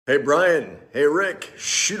Hey Brian, hey Rick,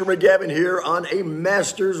 Shooter McGavin here on a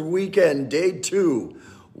Masters weekend, day 2.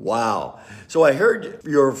 Wow. So I heard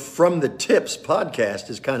your From the Tips podcast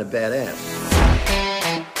is kind of badass.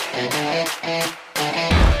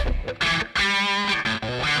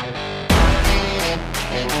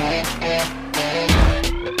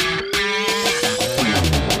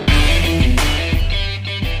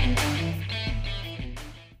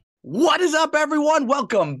 What is up, everyone?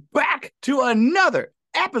 Welcome back to another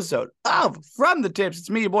episode of From the Tips. It's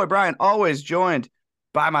me, your boy Brian, always joined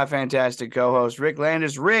by my fantastic co-host, Rick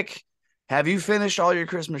Landis. Rick, have you finished all your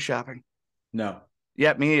Christmas shopping? No,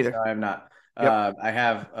 Yep, me either. I have not. Yep. I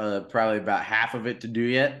have probably about half of it to do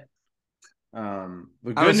yet. The I'm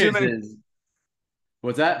good news assuming, is,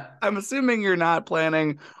 what's that? I'm assuming you're not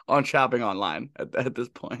planning on shopping online at this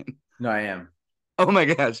point. No, I am. Oh my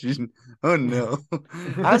gosh. Oh no.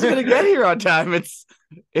 How's it gonna get here on time?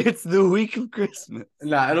 It's the week of Christmas.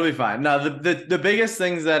 No, it'll be fine. No, the biggest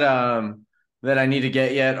things that I need to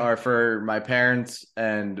get yet are for my parents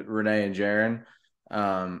and Renee and Jaron.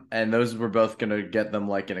 And those we're both gonna get them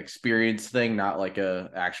like an experience thing, not like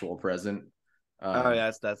a actual present. Oh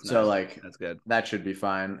yes, that's so nice. like That's good. that should be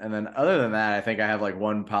fine. And then other than that, I think I have like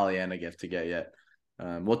one Pollyanna gift to get yet.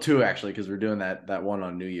 Well, two actually, because we're doing that one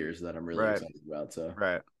on New Year's that I'm really Right. excited about. So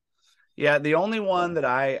Right. Yeah, the only one that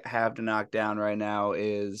I have to knock down right now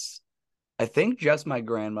is I think just my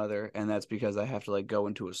grandmother, and that's because I have to like go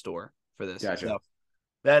into a store for this. Gotcha. So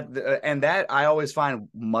that I always find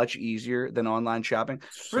much easier than online shopping.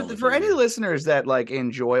 So much For any easier. listeners that like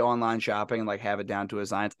enjoy online shopping and like have it down to a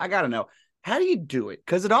science, I gotta know, how do you do it?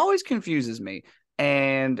 Because it always confuses me.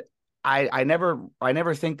 And I never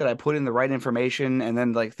think that I put in the right information, and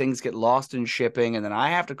then like things get lost in shipping, and then I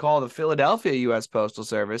have to call the Philadelphia U.S. Postal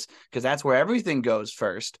Service because that's where everything goes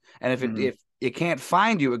first. And if it can't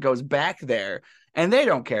find you, it goes back there, and they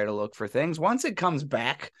don't care to look for things. Once it comes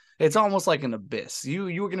back, it's almost like an abyss. You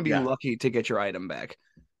were going to be Yeah. lucky to get your item back.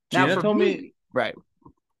 Gina for told me, right.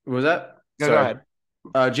 was that? No, go Sorry.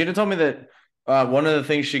 ahead. Gina told me that one of the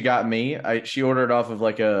things she got me, she ordered off of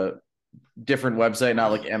like a different website, not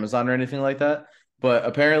like Amazon or anything like that. But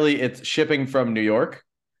apparently it's shipping from New York.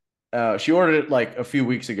 She ordered it like a few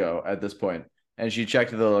weeks ago at this point, and she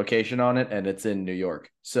checked the location on it, and it's in New York.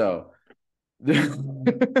 So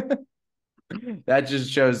that just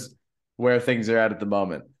shows where things are at the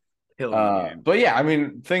moment. But yeah, I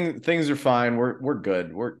mean, things are fine. We're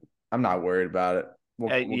good. I'm not worried about it.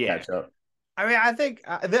 We'll Yeah. catch up. I mean, I think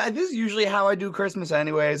this is usually how I do Christmas,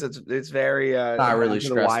 anyways. It's very Not really down to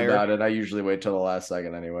the stressed wire. about it. I usually wait till the last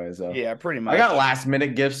second anyway. So Yeah, pretty much. I got last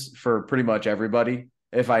minute gifts for pretty much everybody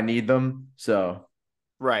if I need them. So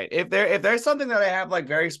Right. If there's something that I have like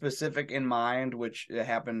very specific in mind, which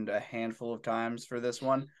happened a handful of times for this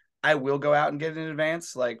one, I will go out and get it in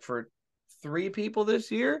advance. Like for 3 people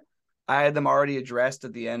this year, I had them already addressed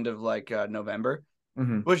at the end of like November,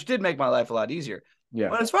 which did make my life a lot easier. yeah.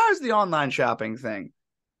 But as far as the online shopping thing,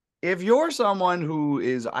 if you're someone who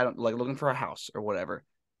is, I don't like looking for a house or whatever,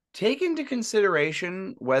 take into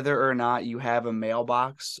consideration whether or not you have a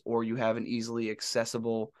mailbox or you have an easily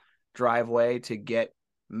accessible driveway to get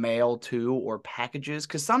mail to or packages,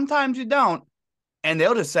 because sometimes you don't, and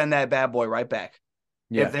they'll just send that bad boy right back.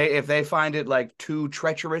 Yeah. If they find it like too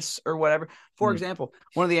treacherous or whatever. For example,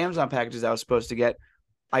 one of the Amazon packages I was supposed to get,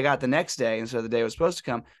 I got the next day instead of the day it was supposed to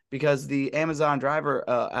come, because the Amazon driver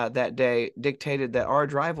that day dictated that our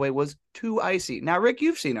driveway was too icy. Now, Rick,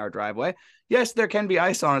 you've seen our driveway. Yes, there can be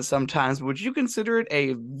ice on it sometimes, but would you consider it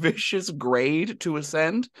a vicious grade to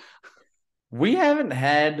ascend? We haven't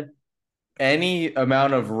had any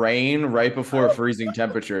amount of rain right before freezing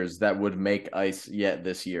temperatures that would make ice yet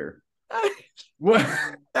this year. What?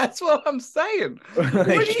 That's what I'm saying. Like,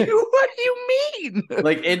 what do you mean?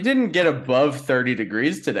 Like, it didn't get above 30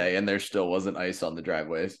 degrees today, and there still wasn't ice on the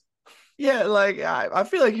driveways. Yeah, like I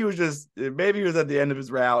feel like he was just, maybe he was at the end of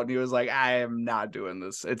his route and he was like, I am not doing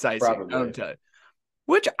this. It's icy. Probably. I'll tell you.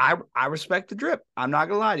 Which I respect the drip. I'm not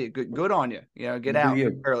gonna lie to you. Good on you. You know, get out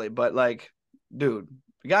early. But like, dude,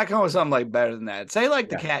 you gotta come up with something like better than that. Say like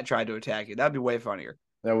the cat tried to attack you. That'd be way funnier.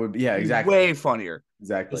 That would be, yeah, exactly. Way funnier.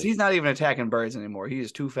 Exactly. Because he's not even attacking birds anymore. He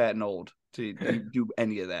is too fat and old to do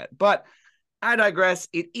any of that. But I digress.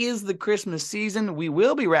 It is the Christmas season. We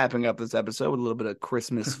will be wrapping up this episode with a little bit of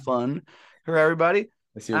Christmas fun for everybody.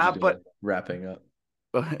 I see what you're doing. Wrapping up.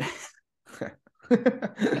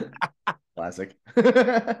 Classic.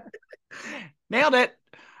 Nailed it.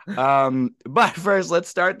 But first, let's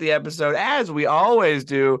start the episode as we always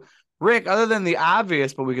do. Rick, other than the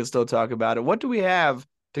obvious, but we can still talk about it, what do we have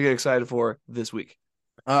to get excited for this week?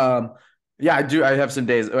 Yeah, I do. I have some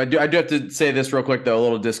days. I do have to say this real quick though. A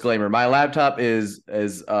little disclaimer: my laptop is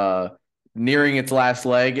nearing its last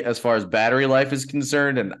leg as far as battery life is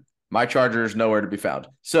concerned, and my charger is nowhere to be found.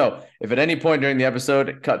 So if at any point during the episode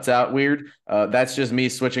it cuts out weird, that's just me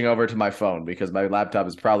switching over to my phone because my laptop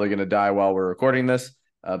is probably going to die while we're recording this.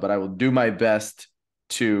 But I will do my best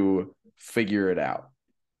to figure it out.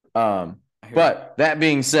 But that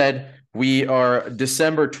being said, we are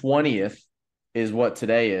December 20th is what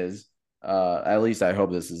today is. At least I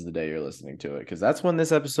hope this is the day you're listening to it because that's when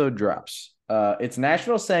this episode drops. It's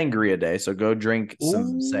National Sangria Day, so go drink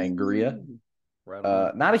some sangria.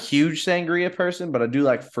 Right Not a huge sangria person, but I do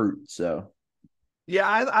like fruit. So yeah,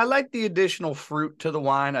 I like the additional fruit to the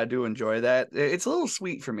wine. I do enjoy that. It's a little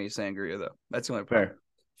sweet for me, sangria though. That's the only problem.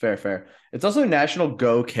 fair. It's also National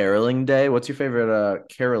Go Caroling Day. What's your favorite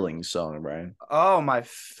caroling song, Brian? Oh, my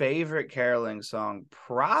favorite caroling song,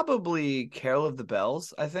 probably "Carol of the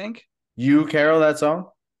Bells." I think. You carol that song?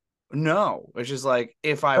 No, it's just like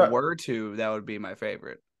if I Huh. were to, that would be my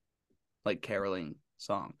favorite, like caroling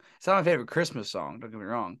song. It's not my favorite Christmas song. Don't get me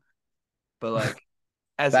wrong, but like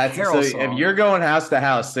as a That's so. carol If song, you're going house to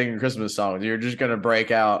house singing Christmas songs, you're just gonna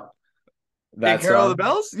break out and that Carol of the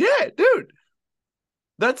song. Bells, yeah, dude,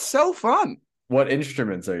 that's so fun. What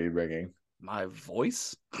instruments are you bringing? My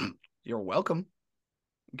voice, you're welcome.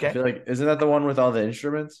 I Okay, feel like isn't that the one with all the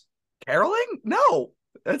instruments? caroling? No,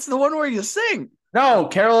 that's the one where you sing. No,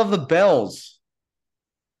 Carol of the Bells.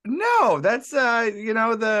 No, that's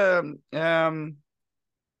the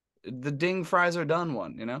ding fries are done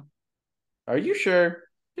one, Are you sure?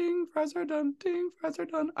 Ding fries are done, ding fries are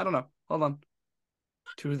done. I don't know. Hold on.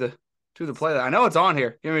 To the playlist. I know it's on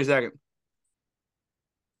here. Give me a second.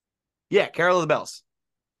 Yeah, Carol of the Bells.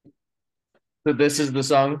 So this is the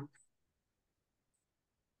song.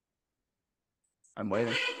 I'm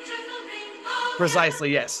waiting.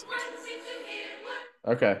 Precisely, yes.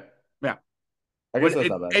 Okay, Yeah. I guess that's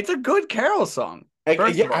not bad. It's a good carol song. I,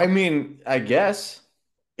 First yeah, of all, I mean, I guess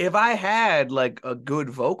if I had like a good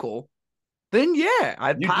vocal, then yeah,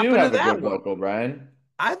 I'd you pop do into have a that good one. vocal, Brian.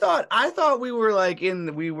 I thought we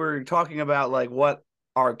were talking about like what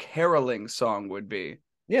our caroling song would be.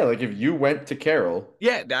 Yeah, like if you went to Carol,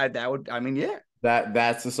 Yeah, that would, I mean, yeah.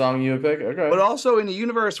 that's the song you would pick. But Okay, also in the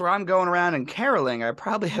universe where I'm going around and caroling, I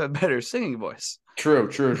probably have a better singing voice.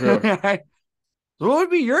 true. So what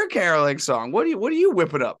would be your caroling song? What do you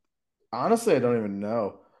whip it up? Honestly, I don't even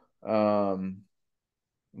know.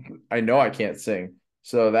 I know I can't sing,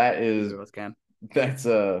 so Both can. that's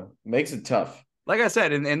makes it tough. Like I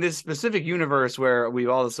said, in this specific universe where we've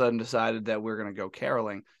all of a sudden decided that we're gonna go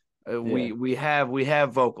caroling, we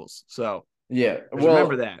have vocals. So Yeah, just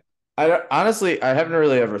remember that. honestly, I haven't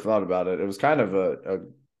really ever thought about it. It was kind of a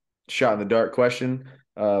shot in the dark question.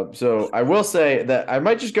 So I will say that I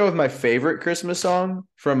might just go with my favorite Christmas song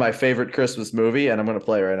from my favorite Christmas movie, and I'm going to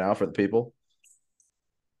play it right now for the people.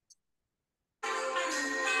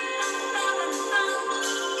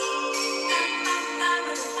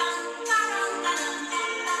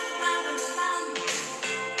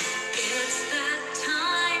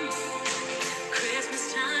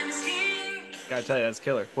 Gotta tell you, that's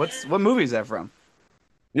killer. What movie is that from?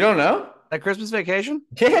 You don't know? That Christmas Vacation?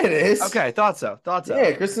 Yeah, it is. Okay, thought so.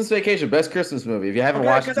 Yeah, Christmas Vacation, best Christmas movie. If you haven't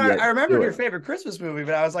watched it Because yet, I remembered do your it. favorite Christmas movie,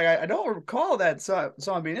 but I was like, I don't recall that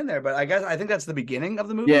song being in there. But I think that's the beginning of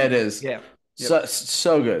the movie. Yeah, it is. Yeah. Yep.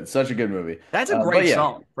 So good. Such a good movie. That's a But great yeah,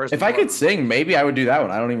 song. First if and I could foremost. sing, maybe I would do that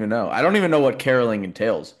one. I don't even know. I don't even know what caroling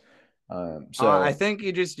entails. So I think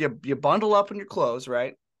you bundle up in your clothes,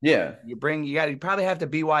 right? yeah. You probably have to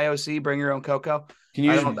BYOC, bring your own cocoa. Can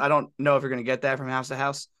you I don't know if you're gonna get that from house to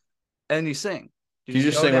house. And you sing. can you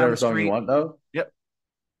just go sing down whatever the song you street. want though? Yep.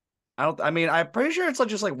 I'm pretty sure it's like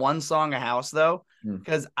just like one song a house though. Hmm.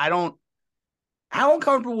 Because how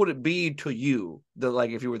uncomfortable would it be to you like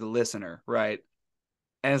if you were the listener, right?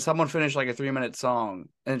 And someone finished like a 3-minute song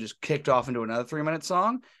and just kicked off into another 3-minute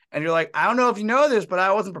song, and you're like, I don't know if you know this, but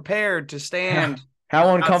I wasn't prepared to stand.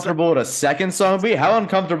 How uncomfortable would a second song be? How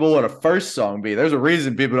uncomfortable would a first song be? There's a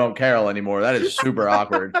reason people don't carol anymore. That is super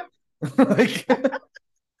awkward. Like,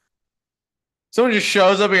 someone just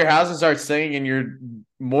shows up at your house and starts singing, and you're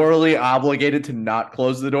morally obligated to not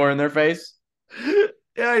close the door in their face.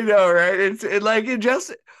 Yeah, I know, right?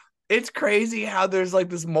 It's crazy how there's like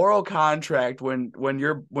this moral contract when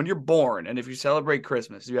you're born, and if you celebrate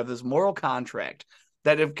Christmas, you have this moral contract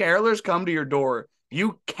that if carolers come to your door,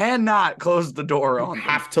 you cannot close the door on You them.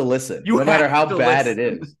 have to listen, You no matter have how to bad listen.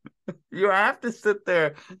 it is. You have to sit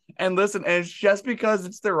there and listen, and it's just because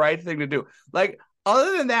it's the right thing to do. Like,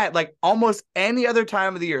 other than that, like almost any other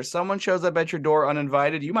time of the year, someone shows up at your door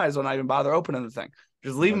uninvited, you might as well not even bother opening the thing.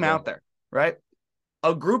 Just leave them out there. right?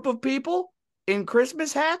 A group of people in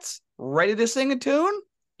Christmas hats ready to sing a tune.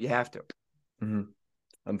 You have to. Mm-hmm.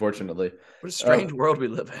 Unfortunately. What a strange world we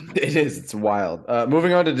live in. It is. It's wild.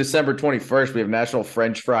 Moving on to December 21st, we have National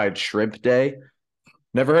French Fried Shrimp Day.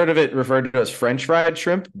 Never heard of it referred to as French fried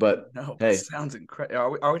shrimp, but No, hey, sounds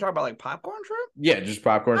incredible. Are we talking about like popcorn shrimp? yeah, just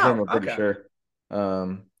popcorn shrimp. I'm pretty sure.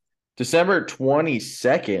 December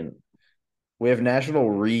 22nd, we have National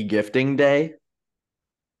Regifting Day.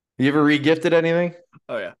 You ever regifted anything?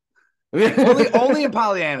 Oh yeah. only in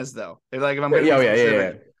Pollyannas though. If I'm going to be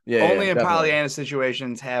specific, only in Pollyanna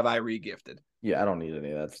situations have I regifted. Yeah, I don't need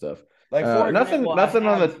any of that stuff. Like for example, nothing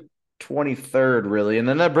on the 23rd really, and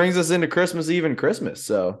then that brings us into Christmas Eve and Christmas.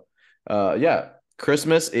 So, yeah,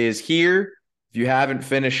 Christmas is here. If you haven't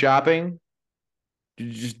finished shopping,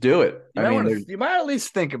 you just do it. You might at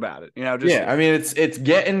least think about it. It's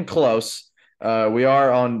getting close. We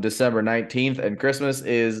are on December 19th, and Christmas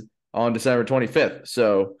is on December 25th.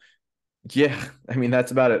 So, yeah,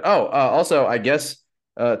 that's about it. Oh, also, I guess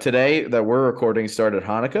today that we're recording started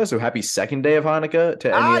Hanukkah. So happy second day of Hanukkah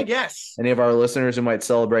to any of our listeners who might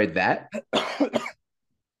celebrate that.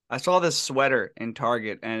 I saw this sweater in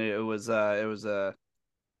Target, and it was a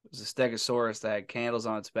Stegosaurus that had candles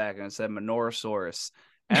on its back, and it said Menorahsaurus.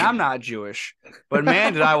 And I'm not Jewish, but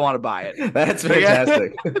man, did I want to buy it. That's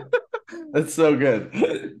fantastic. That's so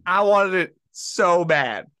good. I wanted it so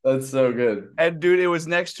bad. That's so good. And dude, it was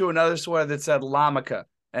next to another sweater that said Lamaka,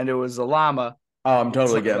 and it was a llama. Oh, I'm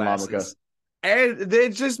totally getting Lamaka. And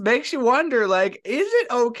it just makes you wonder, is it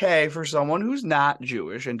okay for someone who's not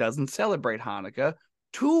Jewish and doesn't celebrate Hanukkah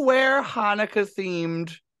to wear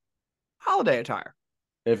Hanukkah-themed holiday attire?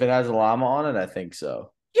 If it has a llama on it, I think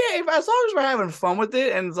so. Yeah, as long as we're having fun with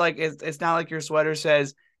it, and it's not like your sweater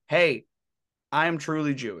says, "Hey, I'm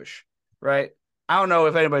truly Jewish," right? I don't know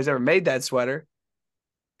if anybody's ever made that sweater.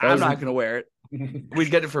 I'm not going to wear it.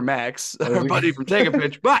 We'd get it from Max, our buddy from Take a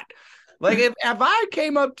Pitch. But if I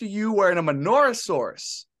came up to you wearing a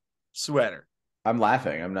Menorahsaurus sweater, I'm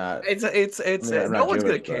laughing. I'm not. It's no one's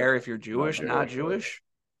going to care if you're Jewish, not Jewish.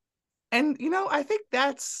 And I think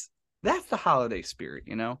that's the holiday spirit.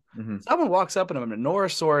 Mm-hmm. Someone walks up in a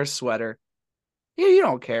Menorahsaurus sweater. You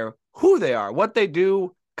don't care who they are, what they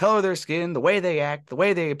do, color of their skin, the way they act, the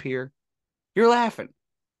way they appear. You're laughing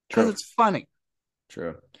because it's funny.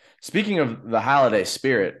 True. Speaking of the holiday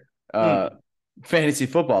spirit, fantasy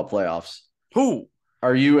football playoffs. Who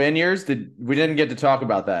are you in yours? We didn't get to talk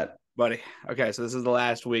about that, buddy? Okay, so this is the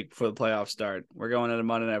last week before the playoffs start. We're going into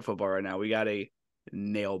Monday Night Football right now. We got a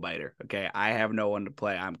nail biter. Okay, I have no one to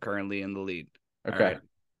play. I'm currently in the lead. Okay,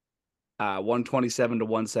 127 to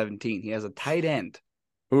 117. He has a tight end.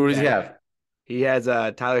 Who does he have? He has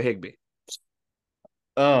Tyler Higbee.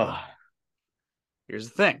 Oh. Here's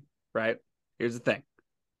the thing, right? Here's the thing.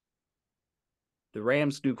 The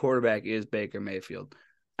Rams' new quarterback is Baker Mayfield.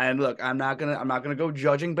 And look, I'm not gonna go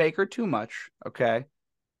judging Baker too much, okay?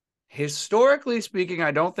 Historically speaking,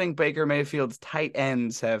 I don't think Baker Mayfield's tight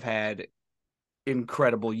ends have had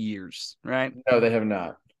incredible years, right? No, they have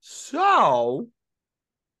not. So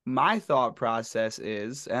my thought process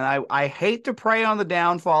is, and I hate to prey on the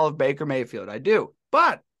downfall of Baker Mayfield. I do,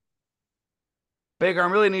 but Baker,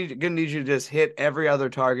 I'm really going to need you to just hit every other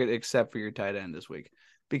target except for your tight end this week.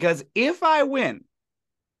 Because if I win,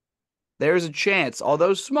 there's a chance,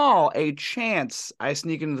 although small, I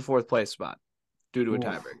sneak into the fourth place spot due to a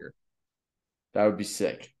tiebreaker. That would be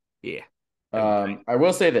sick. Yeah. I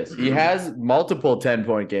will say this. He has multiple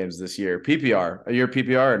 10-point games this year. PPR. Are you a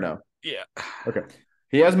PPR or no? Yeah. Okay.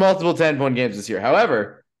 He has multiple 10-point games this year.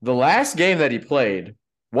 However, the last game that he played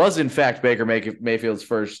was, in fact, Baker Mayfield's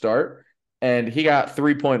first start. And he got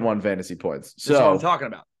 3.1 fantasy points. So that's what I'm talking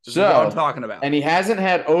about. This is what I'm talking about. And he hasn't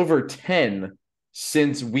had over 10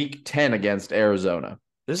 since week 10 against Arizona.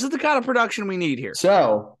 This is the kind of production we need here.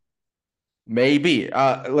 So maybe.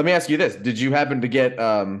 Let me ask you this. Did you happen to get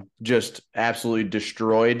just absolutely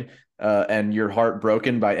destroyed and your heart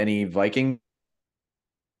broken by any Viking?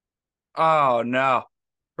 Oh, no.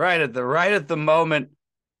 Right at the moment.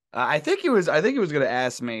 I think he was going to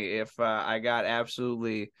ask me if I got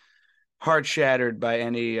absolutely heart shattered by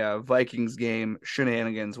any Vikings game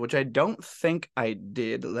shenanigans, which I don't think I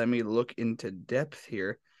did. Let me look into depth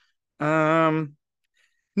here. No,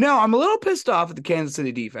 I'm a little pissed off at the Kansas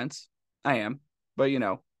City defense. I am, but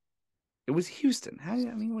it was Houston.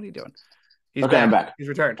 What are you doing? He's back. I'm back. He's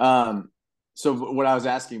returned. So what I was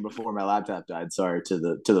asking before my laptop died, sorry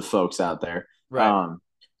to the folks out there. Right.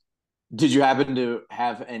 Did you happen to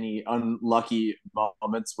have any unlucky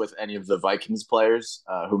moments with any of the Vikings players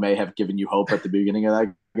who may have given you hope at the beginning of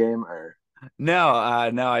that game? Or no,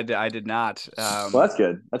 I did not. Well, that's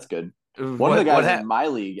good. That's good. One of the guys in my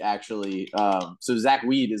league, actually. So Zach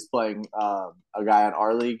Weed is playing a guy on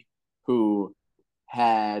our league who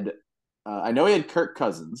had, I know he had Kirk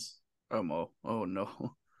Cousins. Oh no.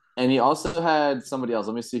 And he also had somebody else.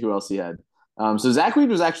 Let me see who else he had. So Zach Weed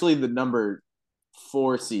was actually the number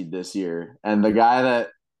 4 seed this year, and the guy that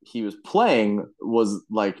he was playing was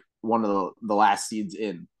like one of the last seeds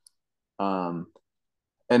in. And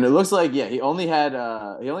it looks like he only had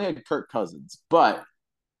Kirk Cousins, but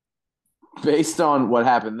based on what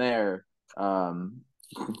happened there,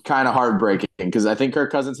 kind of heartbreaking because I think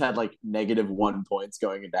Kirk Cousins had like -1 points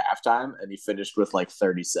going into halftime, and he finished with like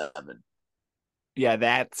 37. Yeah,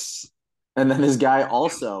 that's. And then this guy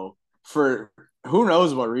also, for who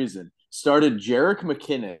knows what reason, started Jerick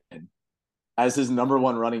McKinnon as his number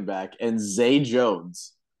 1 running back and Zay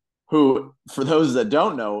Jones, who, for those that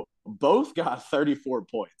don't know, both got 34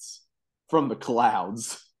 points from the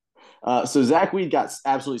clouds. So Zach Weed got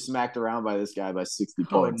absolutely smacked around by this guy by 60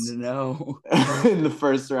 points. Oh, no. In the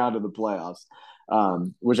first round of the playoffs,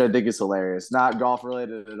 which I think is hilarious. Not golf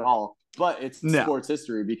related at all, but it's sports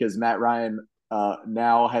history because Matt Ryan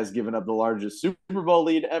now has given up the largest Super Bowl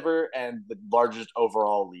lead ever and the largest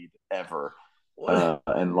overall lead ever,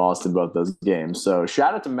 and lost in both those games. So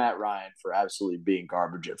shout out to Matt Ryan for absolutely being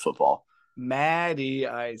garbage at football. Matty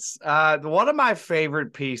Ice. One of my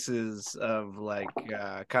favorite pieces of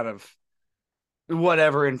kind of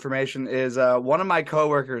whatever information is one of my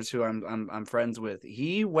coworkers who I'm friends with.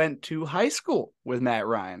 He went to high school with Matt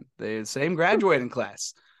Ryan, the same graduating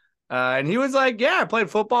class. And he was like, yeah, I played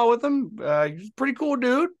football with him. He's a pretty cool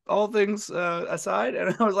dude, all things aside.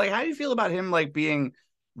 And I was like, how do you feel about him like being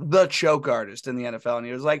the choke artist in the NFL? And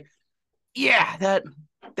he was like, yeah,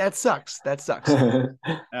 that sucks. That sucks.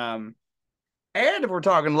 And if we're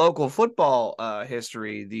talking local football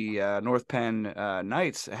history, the North Penn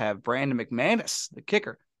Knights have Brandon McManus, the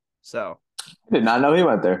kicker. So I did not know he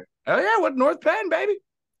went there. Oh yeah, what North Penn, baby?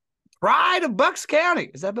 Pride of Bucks County.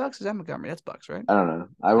 Is that Bucks? Is that Montgomery? That's Bucks, right? I don't know.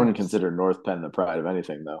 I wouldn't consider North Penn the pride of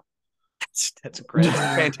anything, though. That's a great,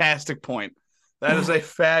 fantastic point. That is a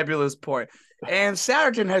fabulous point. And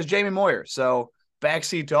Souderton has Jamie Moyer, so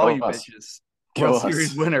backseat to all you bitches. World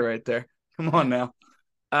Series winner right there. Come on now.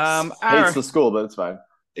 Hates the school, but it's fine.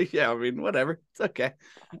 Yeah, I mean, whatever. It's okay.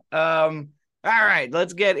 All right,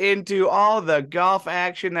 let's get into all the golf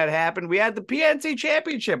action that happened. We had the PNC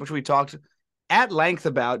Championship, which we talked at length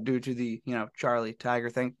about due to the, Charlie Tiger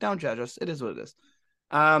thing. Don't judge us. It is what it is.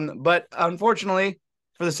 But unfortunately,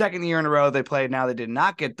 for the second year in a row they played now, they did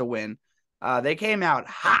not get the win. They came out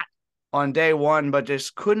hot on day 1, but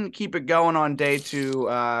just couldn't keep it going on day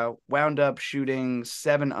 2. Wound up shooting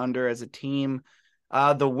 7 under as a team.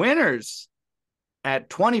 The winners at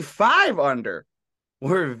 25 under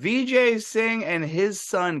were Vijay Singh and his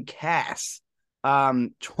son Cass.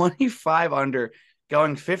 25 under,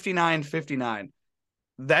 going 59-59.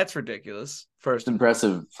 That's ridiculous. First,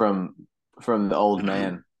 impressive from the old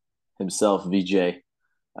man himself, Vijay.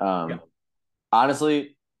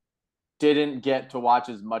 Honestly, didn't get to watch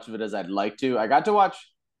as much of it as I'd like to. I got to watch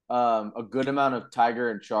a good amount of Tiger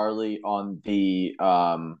and Charlie on the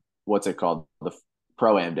what's it called, the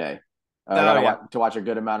Pro-Am Day. I got to watch a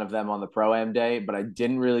good amount of them on the Pro-Am Day, but I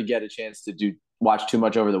didn't really get a chance to watch too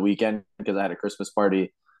much over the weekend because I had a Christmas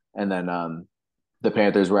party, and then the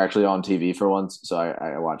Panthers were actually on TV for once, so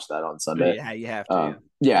I watched that on Sunday. Yeah, you have to.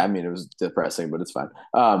 Yeah, I mean, it was depressing, but it's fine.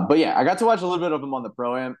 But yeah, I got to watch a little bit of him on the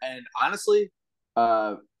Pro-Am, and honestly,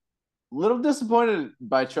 a little disappointed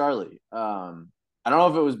by Charlie. I don't know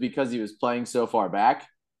if it was because he was playing so far back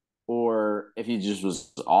or if he just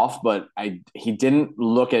was off, but he didn't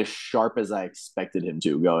look as sharp as I expected him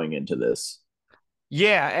to going into this.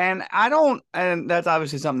 Yeah, and that's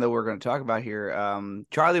obviously something that we're going to talk about here.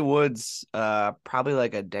 Charlie Woods, probably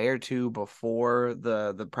like a day or two before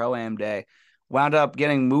the Pro-Am Day, wound up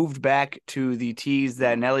getting moved back to the tees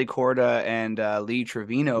that Nelly Corda and Lee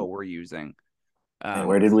Trevino were using. And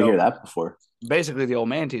where did we hear that before? Basically the old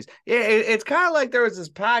man tees. Yeah, it's kind of like there was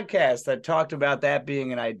this podcast that talked about that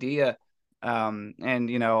being an idea. And,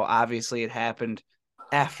 obviously it happened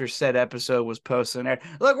after said episode was posted.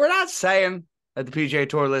 Look, we're not saying that the PGA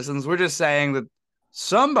Tour listens. We're just saying that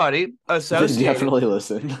somebody associated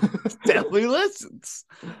definitely listens.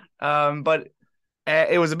 But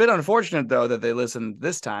it was a bit unfortunate, though, that they listened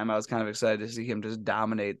this time. I was kind of excited to see him just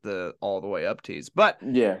dominate the all the way up tees. But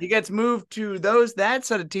yeah, he gets moved to that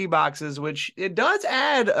set of tee boxes, which it does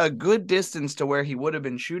add a good distance to where he would have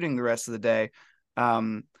been shooting the rest of the day.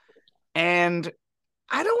 And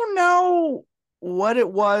I don't know what it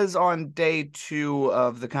was on day 2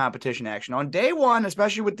 of the competition action. On day 1,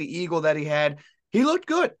 especially with the eagle that he had, he looked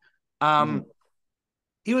good.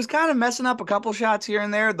 he was kind of messing up a couple shots here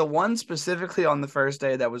and there. The one specifically on the first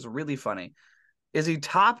day that was really funny is he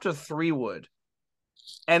topped a 3-wood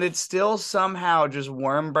and it's still somehow just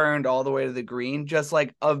worm burned all the way to the green, just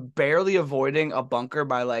like barely avoiding a bunker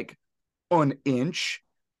by like an inch.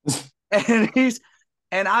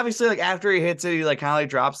 And obviously like after he hits it, he like kind of like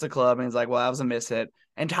drops the club and he's like, well, that was a miss hit.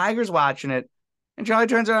 And Tiger's watching it. And Charlie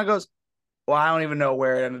turns around and goes, well, I don't even know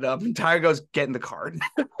where it ended up. And Tiger goes, get in the cart.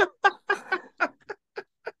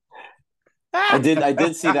 I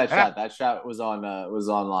did see that shot. That shot was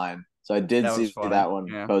online, so I did see that one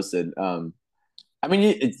posted. I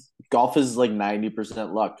mean, golf is like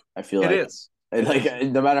 90% luck. I feel like it is. Like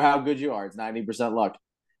no matter how good you are, it's 90% luck.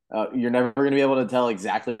 You're never going to be able to tell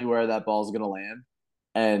exactly where that ball is going to land,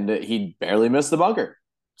 and he barely missed the bunker.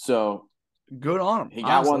 So good on him. He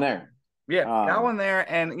got one there. Yeah, got one there,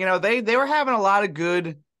 and you know they were having a lot of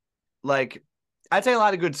good, like I'd say a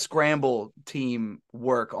lot of good scramble team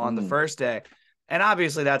work on the first day. And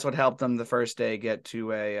obviously that's what helped them the first day get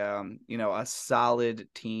to a solid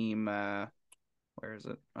team. Where is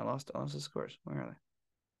it? I lost the scores. Where are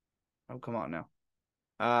they? Oh, come on now.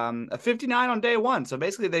 A 59 on day one. So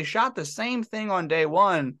basically they shot the same thing on day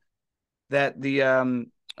one that the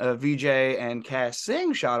VJ and Cass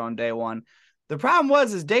Singh shot on day one. The problem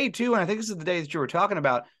is day two, and I think this is the day that you were talking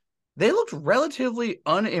about, they looked relatively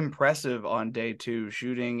unimpressive on day two,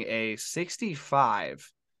 shooting a 65,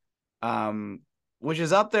 which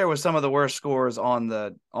is up there with some of the worst scores on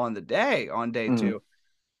the day on day two.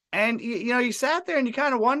 And you sat there and you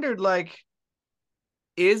kind of wondered, like,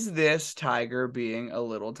 is this Tiger being a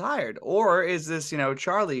little tired, or is this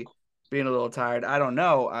Charlie being a little tired? I don't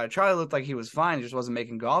know. Charlie looked like he was fine; he just wasn't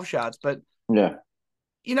making golf shots. But yeah,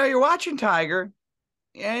 you're watching Tiger,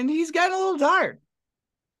 and he's getting a little tired.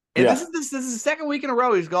 And this is the second week in a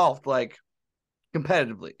row he's golfed like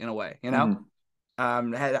competitively in a way,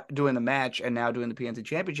 doing the match and now doing the PNC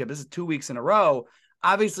Championship. This is 2 weeks in a row.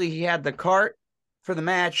 Obviously, he had the cart for the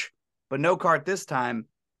match, but no cart this time.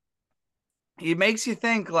 It makes you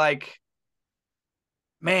think, like,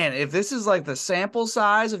 man, if this is like the sample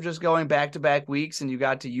size of just going back-to-back weeks and you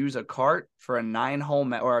got to use a cart for a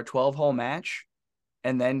 9-hole or a 12-hole match,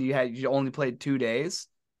 and then you only played 2 days,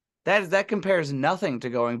 that compares nothing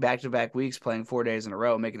to going back-to-back weeks, playing 4 days in a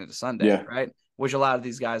row, making it to Sunday, right? Which a lot of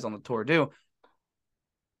these guys on the tour do.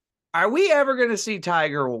 Are we ever going to see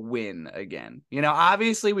Tiger win again?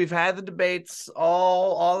 Obviously we've had the debates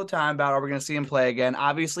all the time about, are we going to see him play again?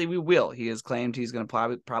 Obviously we will. He has claimed he's going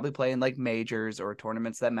to probably play in like majors or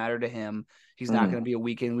tournaments that matter to him. He's not going to be a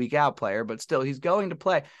week in, week out player, but still he's going to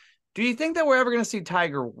play. Do you think that we're ever going to see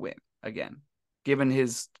Tiger win again, given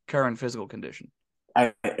his current physical condition?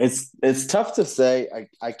 It's tough to say.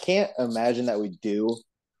 I can't imagine that we do.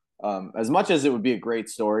 As much as it would be a great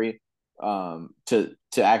story, to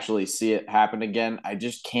actually see it happen again, I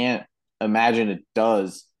just can't imagine it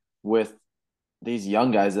does with these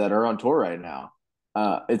young guys that are on tour right now.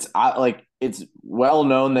 It's well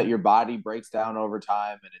known that your body breaks down over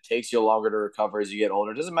time and it takes you longer to recover as you get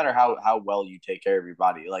older. It doesn't matter how well you take care of your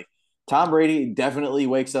body. Like Tom Brady definitely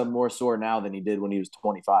wakes up more sore now than he did when he was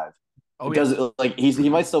 25. He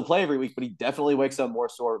might still play every week, but he definitely wakes up more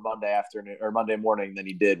sore Monday afternoon or Monday morning than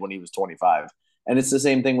he did when he was 25. And it's the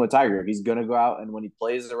same thing with Tiger. If he's going to go out and when he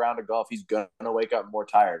plays a round of golf, he's going to wake up more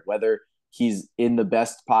tired, whether he's in the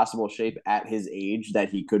best possible shape at his age that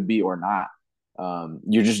he could be or not.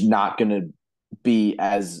 You're just not going to be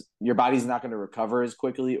your body's not going to recover as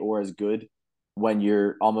quickly or as good when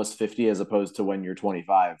you're almost 50 as opposed to when you're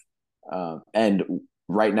 25. And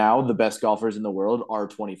right now, the best golfers in the world are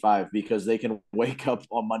 25 because they can wake up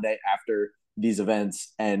on Monday after these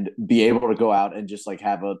events and be able to go out and just like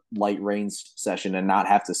have a light range session and not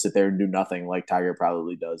have to sit there and do nothing like Tiger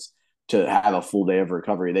probably does to have a full day of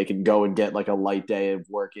recovery. They can go and get like a light day of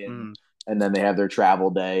work in and then they have their travel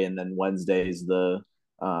day and then Wednesday's the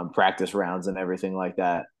practice rounds and everything like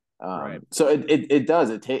that. Right. So it does.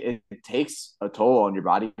 It takes a toll on your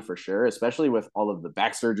body for sure, especially with all of the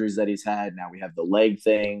back surgeries that he's had. Now we have the leg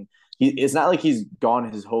thing. It's not like he's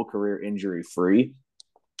gone his whole career injury free.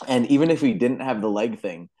 And even if we didn't have the leg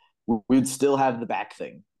thing, we'd still have the back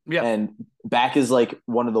thing. Yeah. And back is like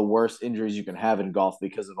one of the worst injuries you can have in golf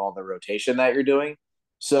because of all the rotation that you're doing.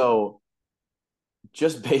 So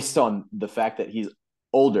just based on the fact that he's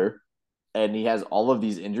older and he has all of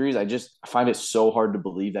these injuries, I find it so hard to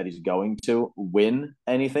believe that he's going to win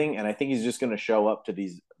anything. And I think he's just going to show up to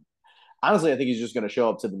these. Honestly, I think he's just going to show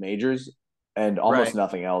up to the majors and almost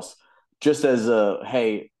nothing else. Just as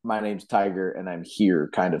hey, my name's Tiger and I'm here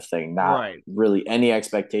kind of thing. Not really any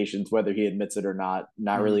expectations, whether he admits it or not.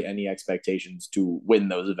 Not really any expectations to win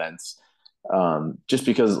those events. Just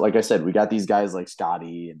because, like I said, we got these guys like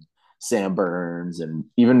Scotty and Sam Burns, and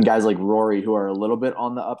even guys like Rory who are a little bit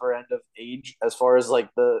on the upper end of age as far as like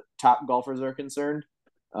the top golfers are concerned.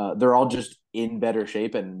 They're all just in better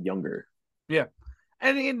shape and younger. Yeah.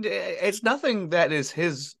 And it's nothing that is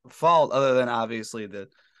his fault other than obviously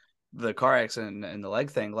the car accident and the leg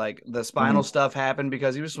thing. Like the spinal stuff happened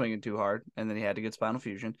because he was swinging too hard and then he had to get spinal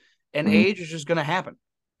fusion. And age is just going to happen.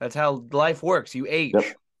 That's how life works. You age.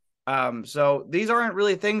 Yep. So these aren't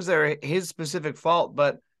really things that are his specific fault,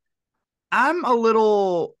 but I'm a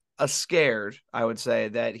little scared, I would say,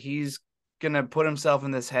 that he's going to put himself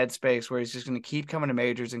in this headspace where he's just going to keep coming to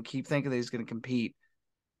majors and keep thinking that he's going to compete,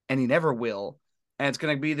 and he never will. And it's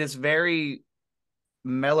going to be this very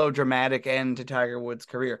melodramatic end to Tiger Woods'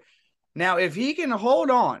 career. Now, if he can hold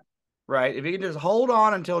on, right, if he can just hold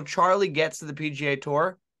on until Charlie gets to the PGA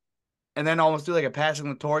Tour and then almost do like a passing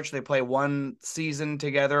the torch, they play one season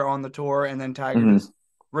together on the tour and then Tiger just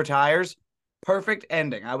retires, perfect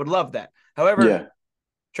ending. I would love that. However,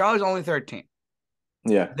 Charlie's only 13.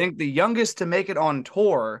 Yeah. I think the youngest to make it on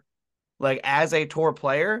tour, like as a tour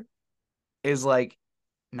player, is like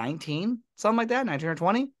 19, something like that, 19 or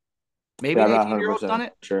 20. Maybe an 18-year-old done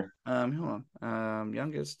it. Sure. Hold on.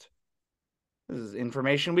 Youngest. This is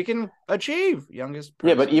information we can achieve. Youngest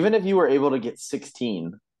person. Yeah, but even if you were able to get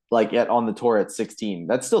 16, like on the tour at 16,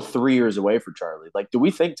 that's still 3 years away for Charlie. Like, do we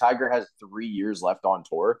think Tiger has 3 years left on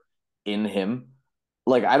tour in him?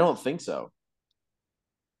 Like, I don't think so.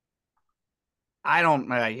 I don't.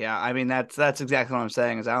 Yeah, I mean that's exactly what I'm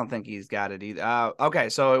saying. Is I don't think he's got it either. Okay,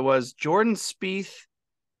 so it was Jordan Spieth,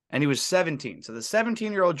 and he was 17. So the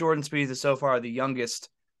 17-year-old Jordan Spieth is so far the youngest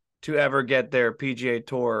to ever get their PGA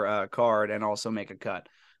Tour card and also make a cut,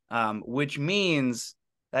 which means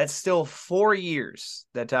that's still 4 years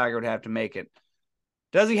that Tiger would have to make it.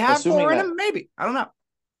 Does he have assuming 4 in him? Maybe. I don't know.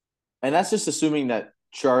 And that's just assuming that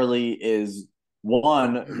Charlie is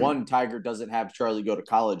one. Tiger doesn't have Charlie go to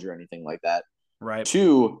college or anything like that. Right.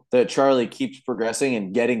 2, that Charlie keeps progressing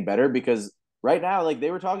and getting better, because right now, like they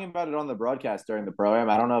were talking about it on the broadcast during the Pro-Am.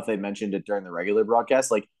 I don't know if they mentioned it during the regular broadcast.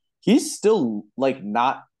 Like he's still like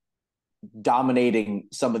not dominating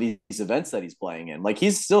some of these events that he's playing in. Like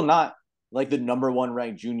he's still not like the number 1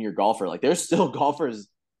 ranked junior golfer. Like there's still golfers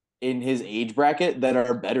in his age bracket that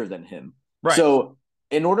are better than him. Right. So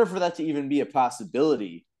in order for that to even be a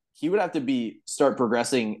possibility, he would have to start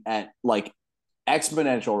progressing at like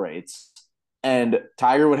exponential rates. And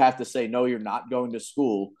Tiger would have to say, no, you're not going to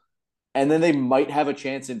school. And then they might have a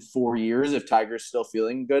chance in 4 years if Tiger's still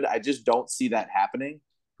feeling good. I just don't see that happening.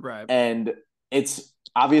 Right. And it's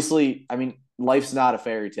obviously, I mean, life's not a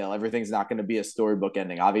fairy tale. Everything's not going to be a storybook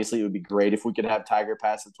ending. Obviously, it would be great if we could have Tiger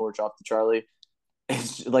pass the torch off to Charlie.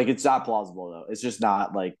 It's like, it's not plausible though. It's just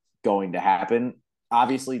not like going to happen.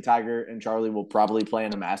 Obviously, Tiger and Charlie will probably play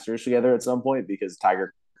in the Masters together at some point because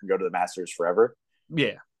Tiger can go to the Masters forever.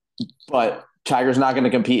 Yeah. But Tiger's not going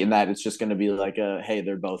to compete in that. It's just going to be like hey,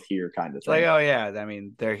 they're both here kind of thing. Like, oh yeah, I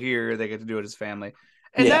mean, they're here. They get to do it as family.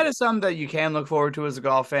 And that is something that you can look forward to as a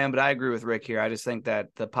golf fan. But I agree with Rick here. I just think that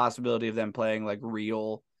the possibility of them playing like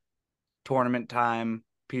real tournament time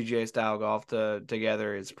PGA style golf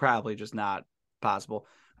together is probably just not possible.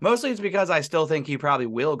 Mostly it's because I still think he probably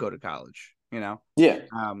will go to college, you know? Yeah.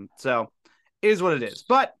 So it is what it is.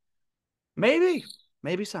 But maybe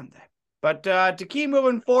someday. But to keep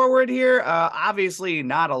moving forward here, obviously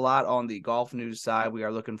not a lot on the golf news side. We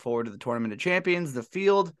are looking forward to the Tournament of Champions. The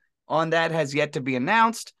field on that has yet to be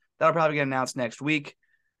announced. That'll probably get announced next week.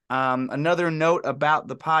 Another note about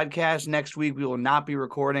the podcast. Next week, we will not be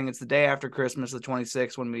recording. It's the day after Christmas, the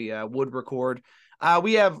 26th, when we would record. I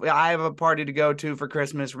have a party to go to for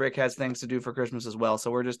Christmas. Rick has things to do for Christmas as well.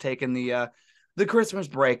 So we're just taking the Christmas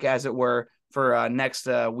break, as it were, for next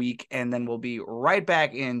week, and then we'll be right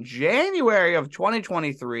back in January of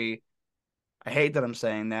 2023. I hate that I'm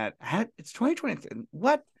saying that. It's 2023.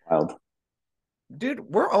 What? Wild. Dude,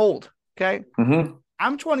 we're old, okay? Mm-hmm.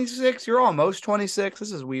 I'm 26. You're almost 26.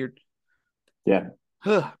 This is weird. Yeah.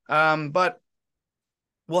 But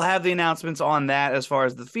we'll have the announcements on that as far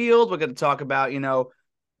as the field. We're going to talk about,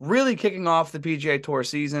 really kicking off the PGA Tour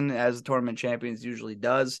season as the Tournament Champions usually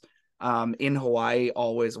does. In Hawaii,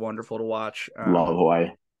 always wonderful to watch. Love Hawaii.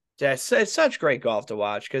 Yeah, it's such great golf to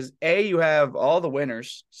watch because you have all the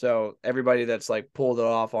winners. So everybody that's like pulled it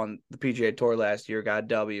off on the PGA Tour last year, got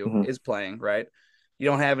W, is playing, right? You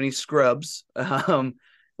don't have any scrubs.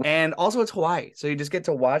 And also it's Hawaii. So you just get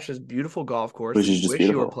to watch this beautiful golf course which is just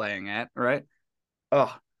beautiful. You were playing at, right?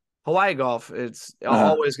 Oh, Hawaii golf, it's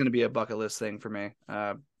always going to be a bucket list thing for me.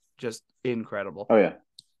 Just incredible. Oh, yeah.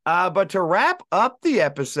 But to wrap up the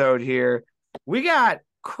episode here, we got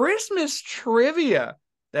Christmas trivia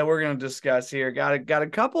that we're going to discuss here. Got a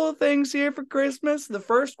couple of things here for Christmas. The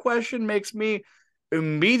first question makes me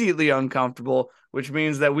immediately uncomfortable, which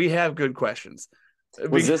means that we have good questions.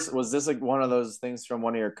 Was this like one of those things from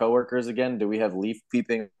one of your coworkers again? Do we have leaf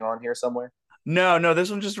peeping on here somewhere? No, this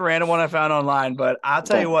one's just a random one I found online, but I'll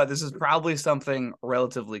tell you what, this is probably something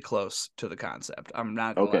relatively close to the concept. I'm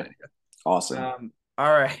not gonna lie to you. Awesome.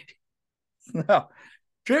 All right. No.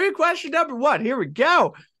 Trivia question number 1. Here we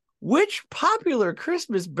go. Which popular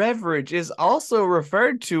Christmas beverage is also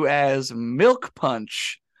referred to as milk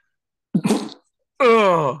punch?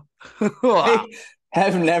 Oh, I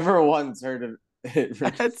have never once heard of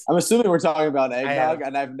it. I'm assuming we're talking about eggnog,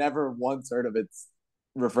 and I've never once heard of it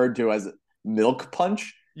referred to as milk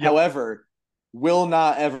punch. Yep. However, will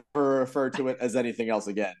not ever refer to it as anything else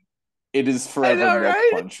again. It is forever milk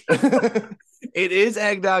punch. It is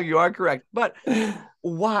eggnog. You are correct, but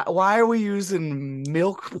why are we using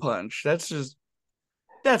milk punch? That's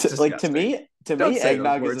like to me.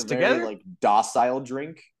 Eggnog is a very like docile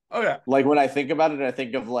drink. Oh yeah. Like when I think about it, I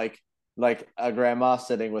think of like a grandma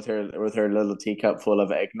sitting with her little teacup full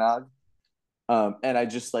of eggnog, and I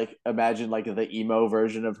just like imagine like the emo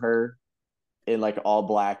version of her in like all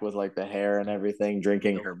black with like the hair and everything,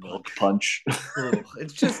 drinking her milk punch.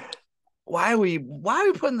 It's just. Why are we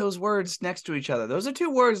putting those words next to each other? Those are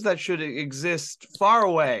two words that should exist far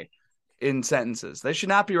away in sentences. They should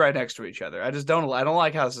not be right next to each other. I don't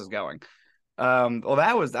like how this is going. Well,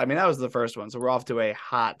 that was the first one, so we're off to a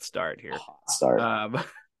hot start here.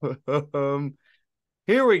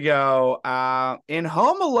 Here we go. In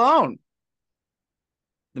Home Alone,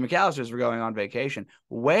 the McAllisters were going on vacation.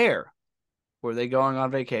 Where were they going on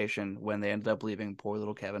vacation when they ended up leaving poor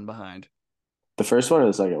little Kevin behind? The first one or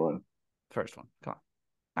the second one? First one. Come on.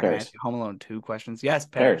 I can ask you Home Alone 2 questions. Yes,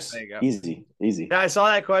 Paris. There you go. Easy. Yeah, I saw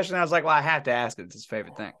that question. I was like, well, I have to ask it. It's his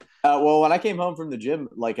favorite thing. Well, when I came home from the gym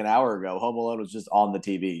like an hour ago, Home Alone was just on the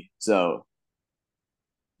TV. So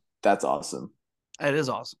that's awesome. It is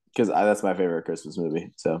awesome. Because that's my favorite Christmas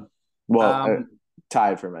movie. So, well,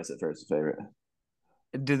 tied for my first favorite.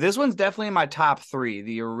 This one's definitely in my top 3.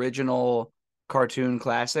 The original cartoon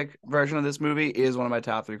classic version of this movie is one of my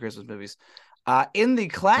top 3 Christmas movies. In the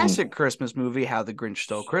classic Christmas movie, How the Grinch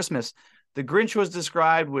Stole Christmas, the Grinch was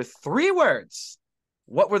described with 3 words.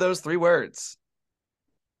 What were those 3 words?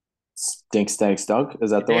 Stink, stank, stunk.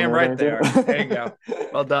 Is that the Damn one? Right there. There you go.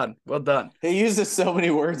 Well done. He uses so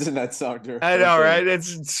many words in that song. I know, right?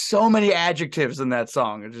 It's so many adjectives in that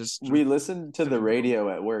song. We listen to the radio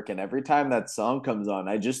at work, and every time that song comes on,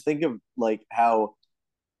 I just think of like how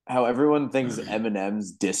everyone thinks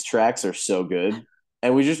Eminem's diss tracks are so good.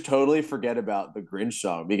 And we just totally forget about the Grinch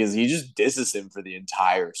song because he just disses him for the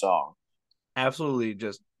entire song. Absolutely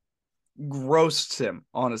just roasts him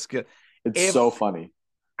on a skill. It's so funny.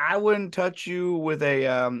 I wouldn't touch you with a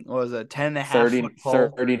 10.5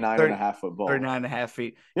 foot 39.5 foot ball. 39.5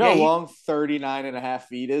 feet. You know how long 39.5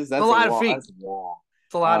 feet is? That's a lot of feet. That's long.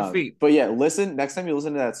 It's a lot of feet. But yeah, next time you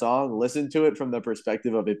listen to that song, listen to it from the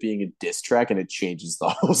perspective of it being a diss track, and it changes the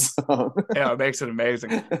whole song. Yeah, it makes it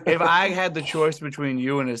amazing. If I had the choice between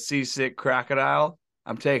you and a seasick crocodile,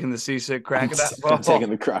 I'm taking the seasick crocodile. I'm taking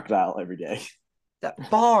the crocodile every day.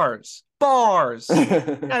 Bars.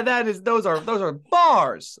 Yeah, those are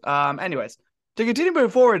bars. Anyways, to continue moving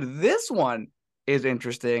forward, this one is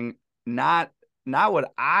interesting. Not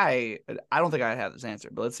what I don't think I have this answer,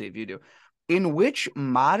 but let's see if you do. In which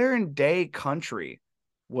modern day country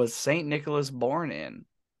was St. Nicholas born in?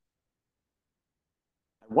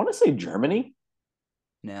 I want to say Germany.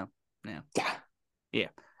 No. Yeah.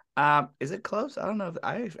 Is it close? I don't know.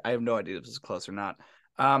 I have no idea if this is close or not.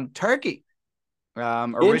 Turkey.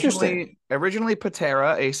 Originally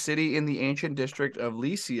Patara, a city in the ancient district of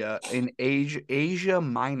Lycia in Asia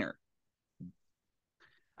Minor.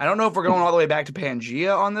 I don't know if we're going all the way back to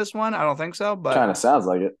Pangaea on this one. I don't think so, but kind of sounds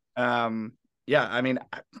like it. Yeah, I mean,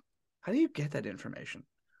 how do you get that information?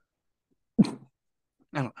 I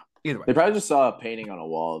don't know. Either way, they probably just saw a painting on a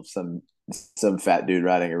wall of some fat dude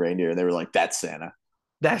riding a reindeer, and they were like, "That's Santa."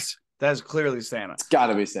 That's clearly Santa. It's got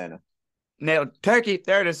to be Santa. Nailed. Turkey.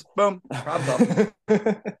 There it is. Boom. Problem solved.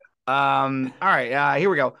 All right. Here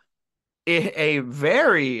we go. A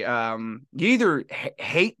very you either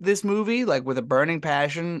hate this movie like with a burning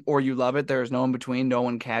passion, or you love it. There's no in between. No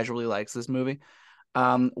one casually likes this movie.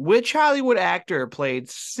 Which Hollywood actor played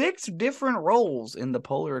 6 different roles in the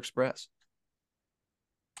Polar Express?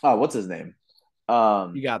 Oh, what's his name?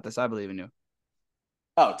 You got this. I believe in you.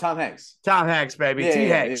 Oh, Tom Hanks. Tom Hanks, baby. Yeah,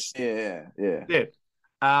 Hanks. Yeah. Dude.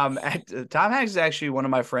 Tom Hanks is actually one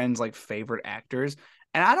of my friend's like favorite actors,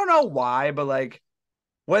 and I don't know why, but like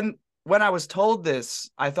when when I was told this,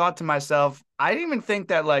 I thought to myself, I didn't even think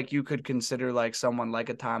that like you could consider like someone like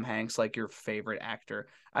a Tom Hanks like your favorite actor.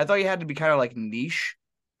 I thought you had to be kind of like niche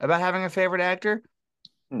about having a favorite actor.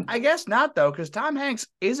 I guess not though, because Tom Hanks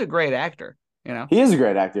is a great actor. You know, He is a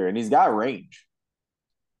great actor, and he's got range.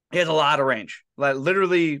 he has a lot of range. Like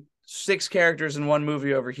literally 6 characters in one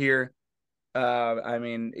movie over here. I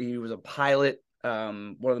mean, he was a pilot,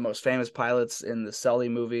 one of the most famous pilots in the Sully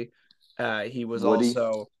movie. He was Woody.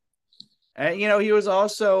 also, he was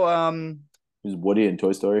also He's Woody in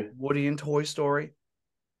Toy Story. Woody in Toy Story.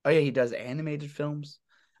 Oh yeah, he does animated films.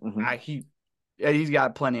 Mhm. He's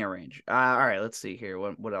got plenty of range. All right, let's see here.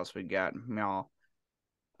 What else we got?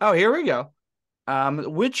 Oh, here we go.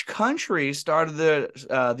 Which country started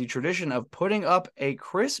the tradition of putting up a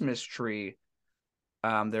Christmas tree?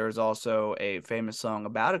 There is also a famous song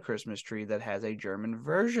about a Christmas tree that has a German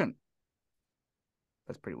version.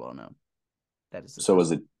 That's pretty well known. That is. So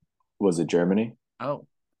was it Germany? Oh,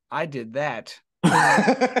 I did that.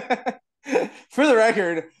 For the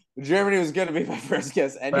record, Germany was going to be my first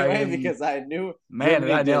guess anyway because I knew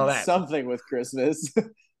Germany I know did that. something with Christmas.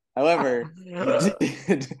 However, you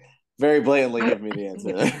did very blatantly give me the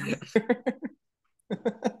answer.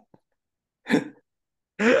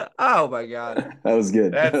 Oh my god, that was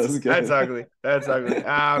good. That's that was good. That's ugly. That's ugly.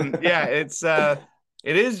 Yeah,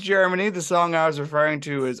 it is Germany. The song I was referring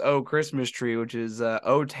to is "Oh Christmas Tree," which is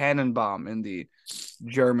 "Oh Tannenbaum" in the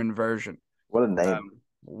German version. What a name!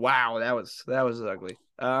 Wow, that was ugly.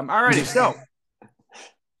 Alrighty, so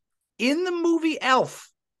in the movie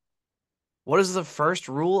Elf, what is the first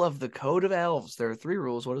rule of the Code of Elves? There are 3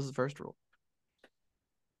 rules. What is the first rule?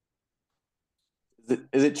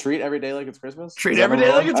 Is it treat every day like it's Christmas? Treat every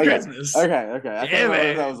day like it's Christmas. Okay. I thought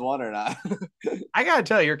if that was one or not. I gotta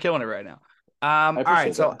tell you, you're killing it right now. All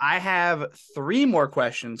right, so I have 3 more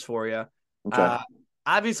questions for you. Okay.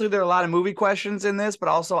 Obviously, there are a lot of movie questions in this, but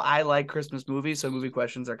also I like Christmas movies, so movie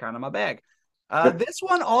questions are kind of my bag. This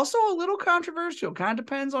one also a little controversial. Kind of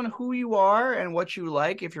depends on who you are and what you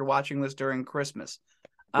like if you're watching this during Christmas.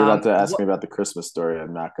 You're about to ask me about the Christmas story.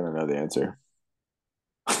 I'm not going to know the answer.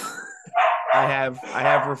 I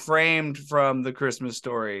have refrained from the Christmas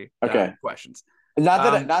story questions.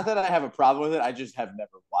 Not that I have a problem with it. I just have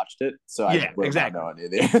never watched it, so I will not know any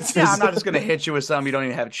of the answers. Yeah, I'm not just going to hit you with something you don't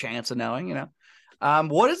even have a chance of knowing.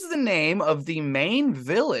 What is the name of the main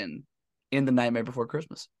villain in The Nightmare Before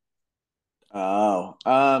Christmas? Oh,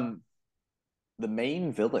 the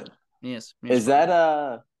main villain. Yes. Is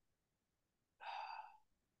that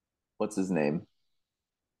what's his name?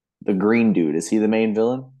 The green dude. Is he the main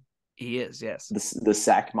villain? He is, yes. The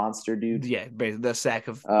sack monster dude. Yeah, basically the sack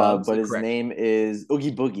of bugs. But his name is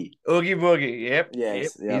Oogie Boogie. Oogie Boogie. Yep.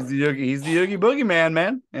 Yes. Yep. He's the Oogie Boogie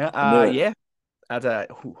man. Yeah. Yeah. That's man.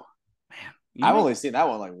 I've only seen that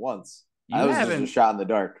one like once. I was just a shot in the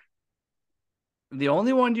dark. The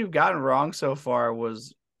only one you've gotten wrong so far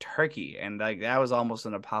was turkey, and like that was almost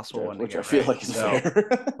an impossible one. Which I feel like is fair.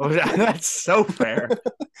 That's so fair.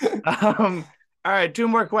 All right, 2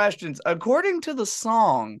 more questions. According to the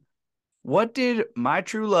song, what did my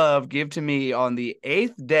true love give to me on the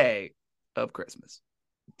 8th day of Christmas?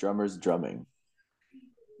 Drummers drumming.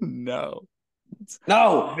 No.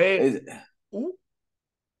 9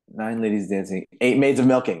 ladies dancing. 8 maids of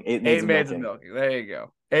milking. 8 maids of milking. There you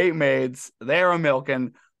go. 8 maids. They're a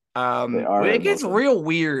milking. It gets real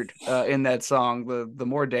weird in that song. The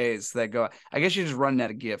more days that go, I guess you're just running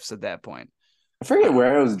out of gifts at that point. I forget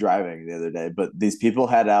where I was driving the other day, but these people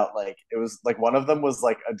had out like it was like one of them was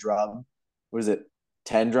like a drum. Was it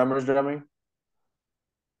 10 drummers drumming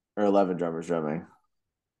or 11 drummers drumming?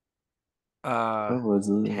 What was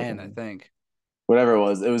it? 10, I think. Whatever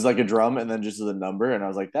it was like a drum and then just the number, and I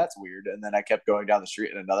was like, that's weird. And then I kept going down the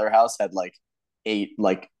street, and another house had like 8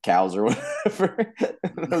 like cows or whatever.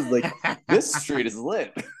 I was like, this street is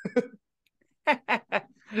lit.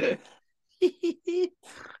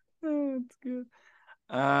 Oh, that's good.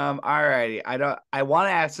 All righty. I want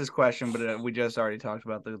to ask this question, but we just already talked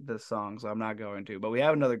about this song, so I'm not going to. But we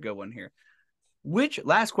have another good one here.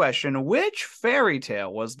 Last question, which fairy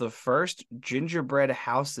tale was the first gingerbread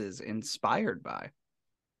houses inspired by?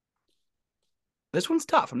 This one's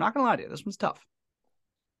tough. I'm not gonna lie to you. This one's tough.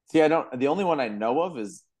 See, the only one I know of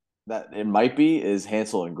is that it might be is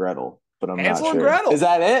Hansel and Gretel, but I'm not sure. Hansel and Gretel. Is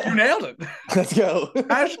that it? You nailed it. Let's go.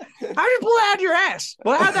 How'd you pull it out of your ass?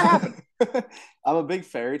 Well, how'd that happen? I'm a big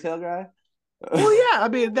fairy tale guy. Well, yeah, I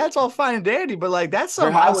mean that's all fine and dandy, but like that's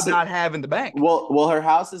something I would not have in the bank. Well, her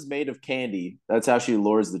house is made of candy. That's how she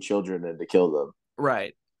lures the children in to kill them.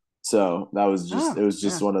 Right. So that was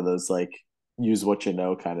just one of those like use what you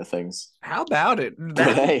know kind of things. How about it?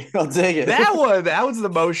 But hey, I'll take it. That was the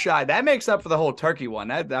most shy. That makes up for the whole turkey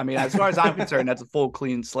one. I mean, as far as I'm concerned, that's a full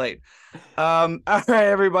clean slate. All right,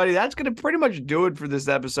 everybody, that's gonna pretty much do it for this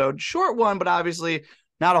episode. Short one, but obviously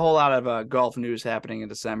not a whole lot of golf news happening in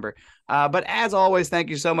December. But as always, thank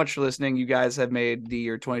you so much for listening. You guys have made the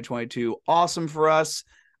year 2022 awesome for us.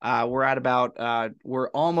 We're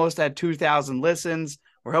almost at 2,000 listens.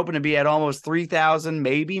 We're hoping to be at almost 3,000,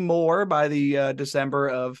 maybe more by the December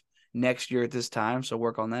of next year at this time. So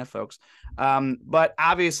work on that, folks. But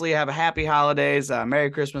obviously have a happy holidays.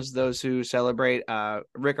 Merry Christmas to those who celebrate.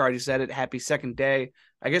 Rick already said it. Happy second day.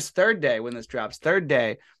 I guess third day when this drops. Third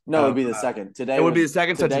day. No, it would be the second. Today it would be the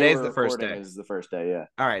second. So today's the first day. Is the first day, yeah.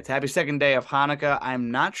 All right. It's happy second day of Hanukkah.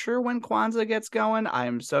 I'm not sure when Kwanzaa gets going. I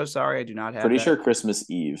am so sorry. I do not have Pretty sure Christmas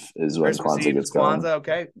Eve is when Kwanzaa gets going. Kwanzaa,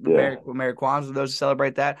 okay. Yeah. Merry Kwanzaa to those who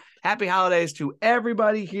celebrate that. Happy holidays to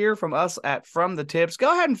everybody here from us at From the Tips.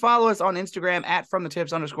 Go ahead and follow us on Instagram at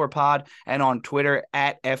FromTheTips_pod and on Twitter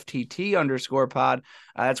at FTT_pod.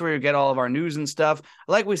 That's where you get all of our news and stuff.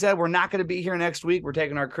 Like we said, we're not going to be here next week. We're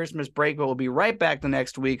taking our Christmas break, but we'll be right back the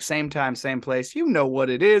next week. Same time, same place. You know what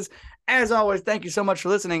it is. As always, thank you so much for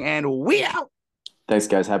listening, and we out. Thanks,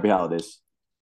 guys. Happy holidays.